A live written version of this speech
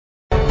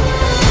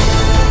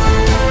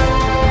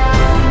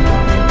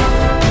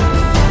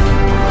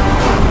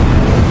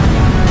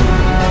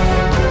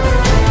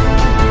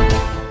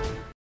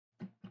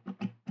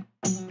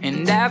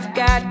I've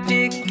got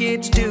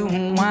tickets to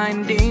a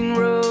winding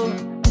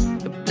road.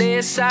 The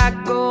place I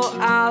go,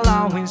 I'll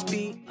always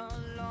be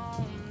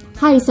alone.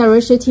 Hi,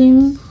 Cyrusher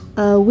team.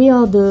 We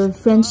are the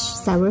French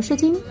Cyrusher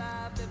team.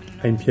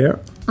 I'm Pierre.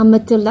 I'm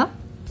Matilda.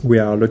 We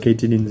are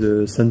located in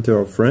the center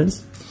of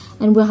France.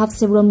 And we have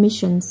several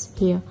missions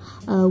here.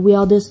 We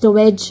are the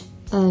storage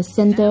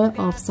center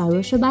of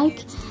Cyrusher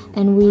Bike,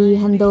 and we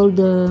handle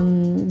the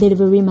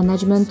delivery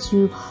management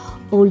to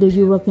all the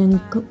European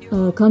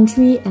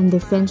country and the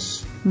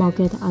French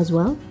market as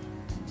well.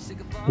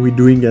 We're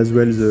doing as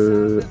well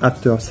the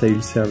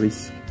after-sales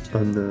service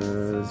on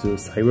the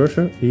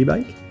Cyrusher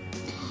e-bike.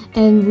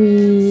 And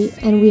we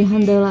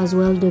handle as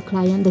well the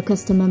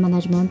customer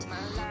management,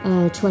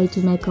 try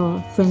to make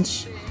our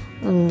French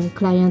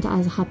client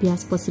as happy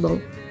as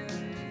possible.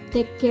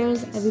 Take care,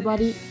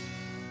 everybody.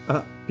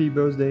 Happy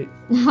birthday.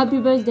 Happy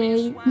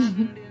birthday.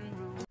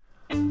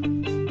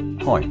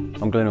 Hi,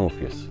 I'm Glenn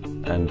Orpheus,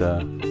 and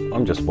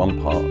I'm just one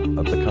part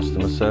of the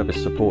customer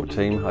service support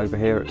team over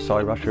here at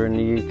Cyrusher in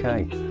the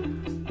UK.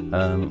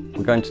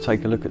 We're going to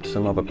take a look at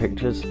some other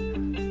pictures.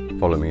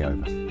 Follow me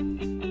over.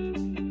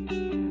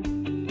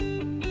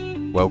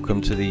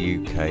 Welcome to the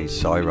UK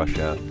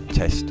Cyrusher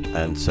Test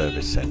and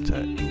Service Centre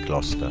in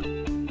Gloucester,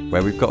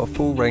 where we've got a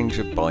full range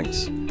of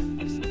bikes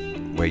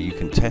where you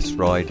can test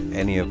ride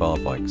any of our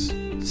bikes,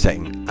 set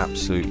in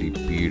absolutely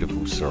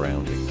beautiful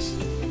surroundings,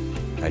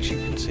 as you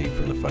can see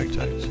from the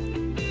photos.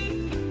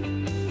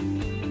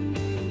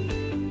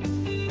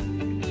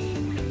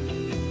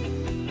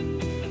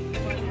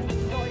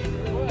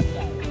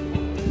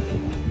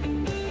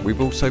 We've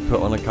also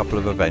put on a couple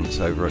of events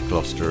over at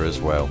Gloucester as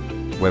well,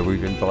 where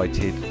we've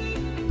invited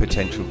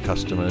potential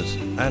customers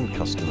and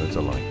customers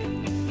alike.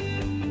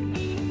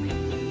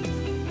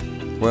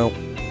 Well,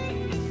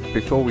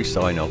 before we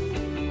sign off,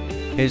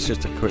 here's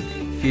just a quick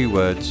few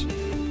words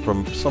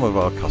from some of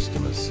our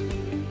customers.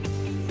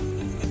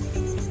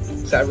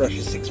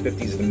 Cyrusher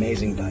 650 is an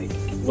amazing bike.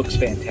 Looks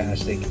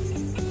fantastic.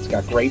 It's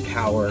got great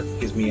power,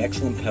 gives me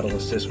excellent pedal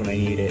assist when I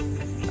need it.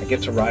 I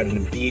get to ride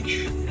on the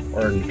beach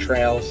or in the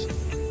trails.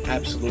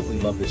 Absolutely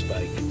love this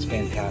bike. It's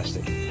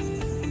fantastic.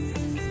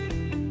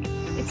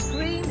 It's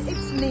green,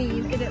 it's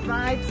mean, and it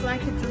rides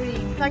like a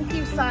dream. Thank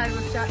you,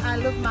 Cyrusher. I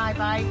love my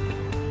bike.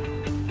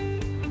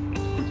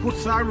 Put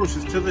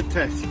Cyrushers to the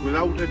test.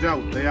 Without a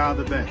doubt, they are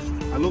the best.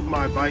 I love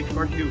my bike.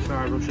 Thank you,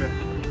 Cyrusher.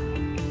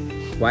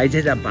 Why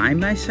did I buy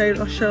my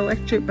Cyrusher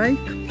electric bike?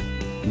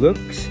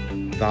 Looks,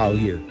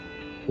 value.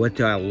 What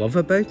do I love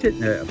about it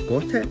now that I've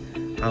got it?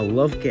 I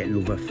love getting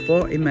over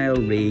 40-mile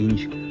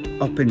range,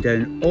 up and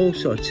down all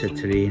sorts of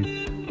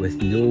terrain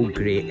with no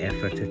great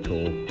effort at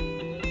all.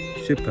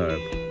 Superb.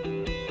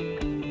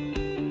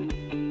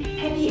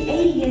 Happy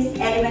 8 years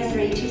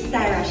anniversary to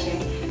Cyrusher.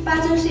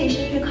 8周岁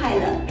生日快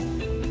乐.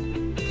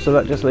 So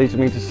that just leads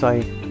me to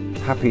say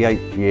happy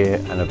 8th year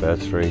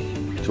anniversary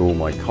to all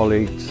my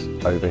colleagues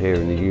over here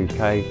in the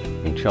UK,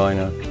 in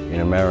China, in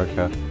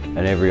America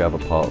and every other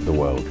part of the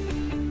world,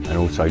 and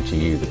also to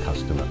you, the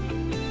customer.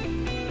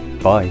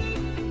 Bye.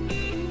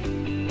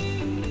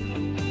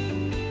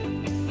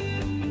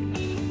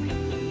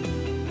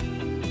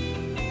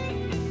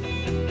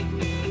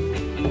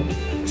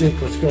 Jake,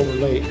 let's go, we're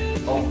late.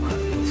 Oh,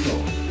 let's go.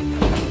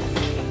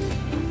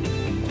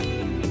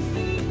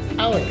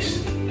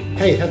 Alex!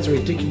 Hey, that's a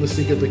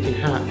ridiculously good looking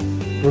hat.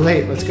 We're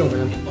late, let's go,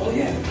 man. Oh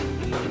yeah.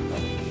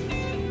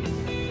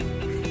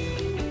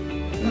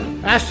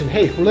 Ashton,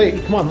 hey, we're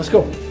late. Come on, let's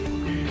go.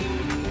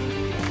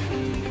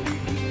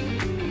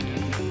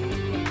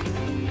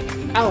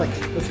 Alex,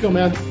 let's go,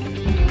 man.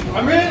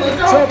 I'm ready,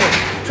 let's go!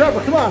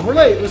 Trevor, come on, we're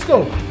late, let's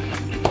go.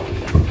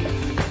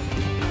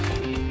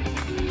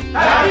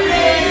 Happy New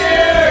Year!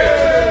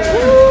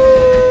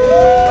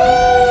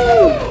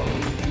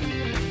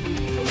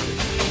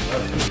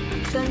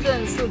 深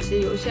圳速骑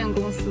有限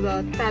公司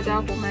的大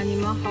家伙们，你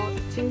们好！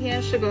今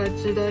天是个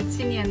值得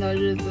纪念的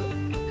日子，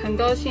很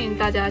高兴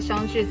大家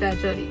相聚在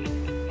这里。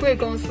贵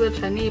公司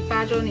成立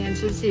8周年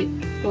之际，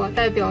我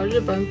代表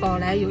日本宝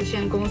来有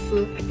限公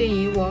司，并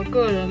以我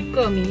个人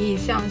各名义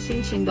向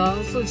辛勤的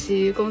速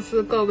骑公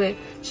司各位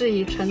致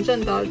以诚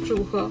挚的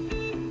祝贺。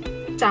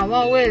展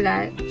望未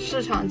来，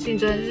市场竞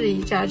争日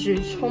益加剧，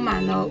充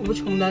满了无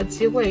穷的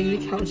机会与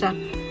挑战。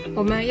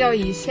我们要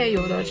以现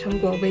有的成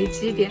果为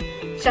基点，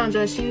向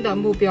着新的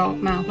目标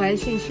满怀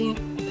信心，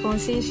同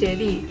心协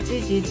力，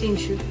积极进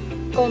取，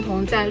共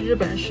同在日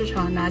本市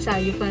场拿下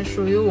一份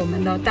属于我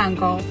们的蛋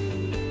糕。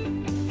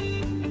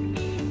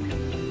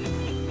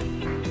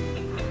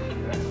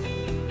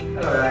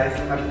Hello guys,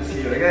 happy to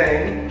see you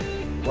again.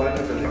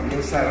 Welcome to the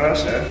new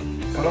Cyrusher.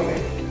 Follow me.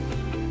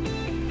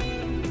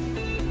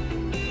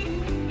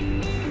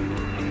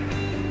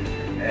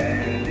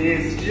 And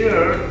this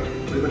year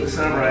we're going to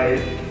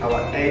celebrate our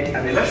 8th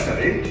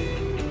anniversary,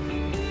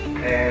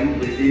 and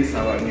with this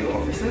our new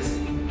offices.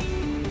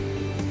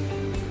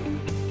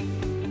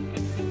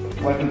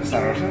 Welcome to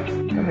Cyrusher.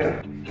 Come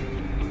here.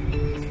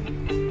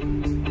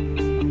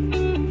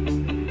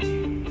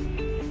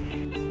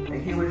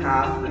 And here we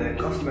have the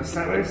customer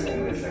service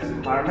and the sales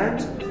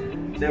department.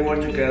 they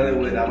work together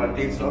with our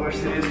teams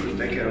overseas to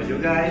take care of you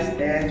guys,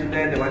 and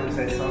today they want to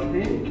say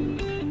something.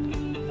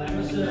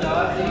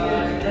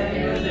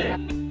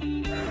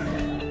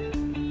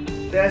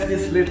 They're still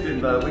sleeping,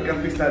 but we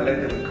can fix that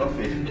later with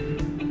coffee.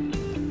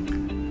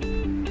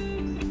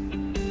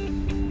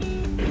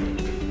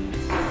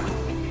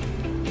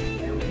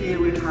 And here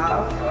we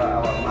have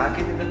our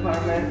marketing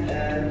department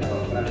and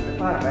our planning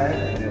department,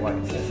 and they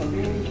want to say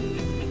something.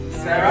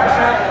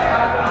 Cyrusher,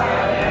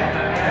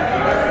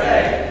 happy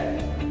birthday!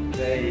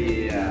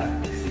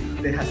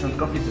 They have some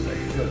coffee today.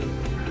 Good.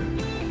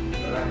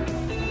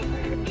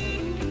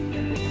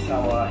 This is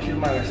our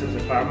human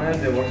resources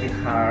department. They're working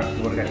hard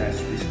to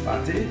organize this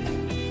party.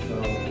 So,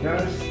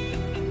 girls,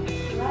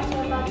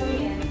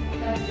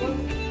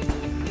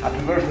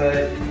 happy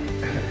birthday!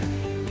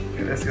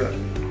 Okay, let's go.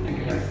 Thank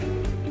you, guys.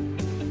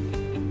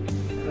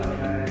 Hello,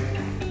 guys.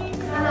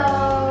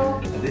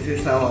 Hello. This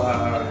is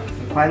our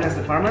finance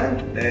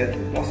department. The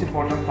most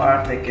important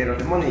part, take care of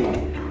the money.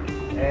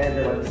 And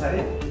the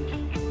website.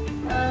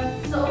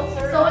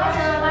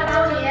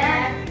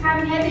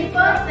 Happy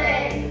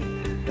birthday!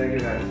 Thank you,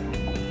 guys.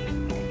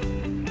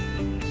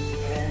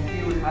 And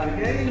here we have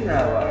again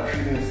our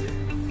students,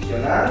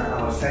 Fiona,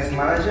 our sales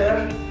manager,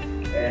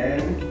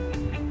 and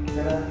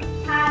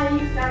Hi,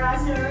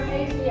 Cyrusher,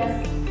 8 years.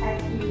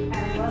 Happy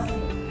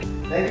anniversary.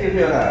 thank you,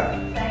 Fiona.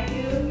 Thank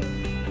you.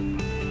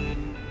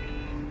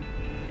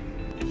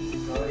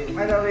 So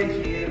finally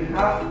here we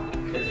have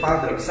the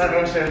founder of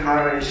Cyrusher,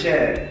 Harry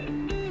Shea.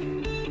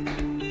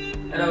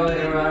 Hello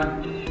everyone,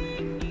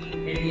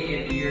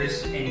 88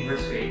 years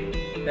anniversary.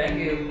 Thank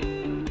you.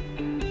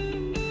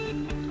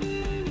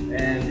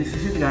 And this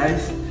is it,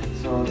 guys.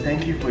 So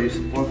thank you for your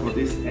support for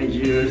these 8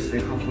 years,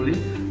 and hopefully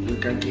we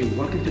can keep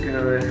working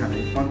together and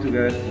having fun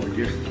together for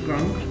years to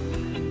come.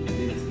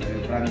 This is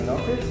the branding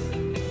office.